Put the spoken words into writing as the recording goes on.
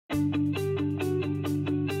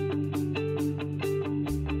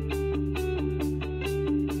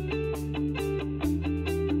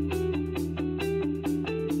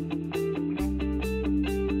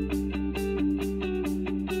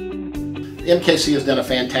MKC has done a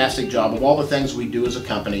fantastic job of all the things we do as a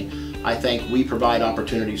company. I think we provide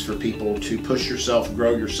opportunities for people to push yourself,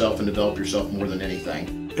 grow yourself, and develop yourself more than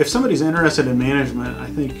anything. If somebody's interested in management, I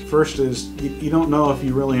think first is you don't know if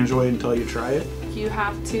you really enjoy it until you try it. You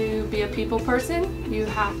have to be a people person. You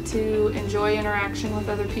have to enjoy interaction with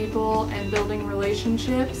other people and building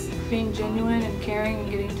relationships, being genuine and caring and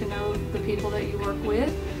getting to know the people that you work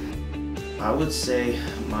with. I would say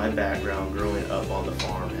my background growing up on the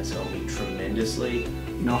farm has helped me tremendously.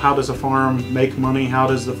 You know, how does a farm make money? How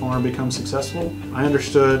does the farm become successful? I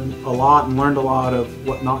understood a lot and learned a lot of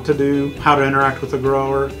what not to do, how to interact with a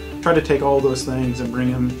grower. Try to take all those things and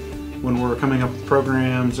bring them when we're coming up with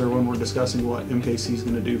programs or when we're discussing what MKC is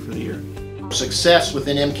going to do for the year. Success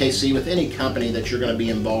within MKC, with any company that you're going to be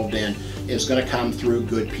involved in, is going to come through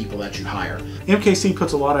good people that you hire. MKC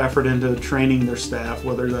puts a lot of effort into training their staff,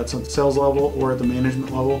 whether that's at the sales level or at the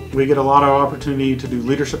management level. We get a lot of opportunity to do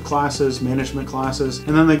leadership classes, management classes,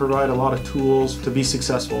 and then they provide a lot of tools to be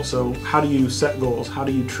successful. So how do you set goals? How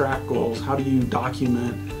do you track goals? How do you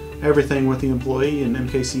document everything with the employee? And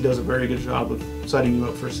MKC does a very good job of setting you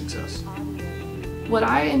up for success. What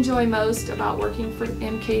I enjoy most about working for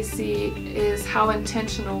MKC is how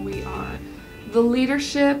intentional we are. The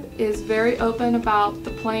leadership is very open about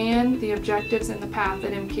the plan, the objectives, and the path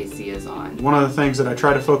that MKC is on. One of the things that I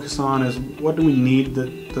try to focus on is what do we need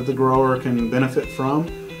that the grower can benefit from,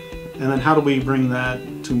 and then how do we bring that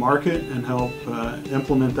to market and help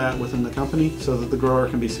implement that within the company so that the grower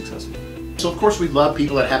can be successful. So of course we love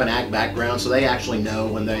people that have an ag background, so they actually know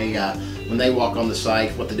when they walk on the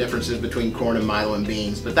site what the difference is between corn and milo and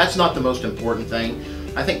beans. But that's not the most important thing.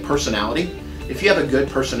 I think personality. If you have a good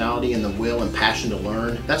personality and the will and passion to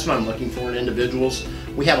learn, that's what I'm looking for in individuals.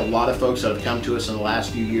 We have a lot of folks that have come to us in the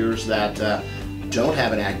last few years that don't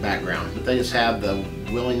have an ag background, but they just have the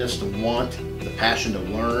willingness to want, the passion to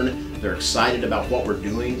learn. They're excited about what we're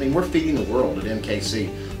doing. I mean, we're feeding the world at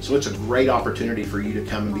MKC, so it's a great opportunity for you to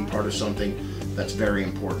come and be part of something that's very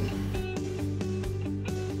important.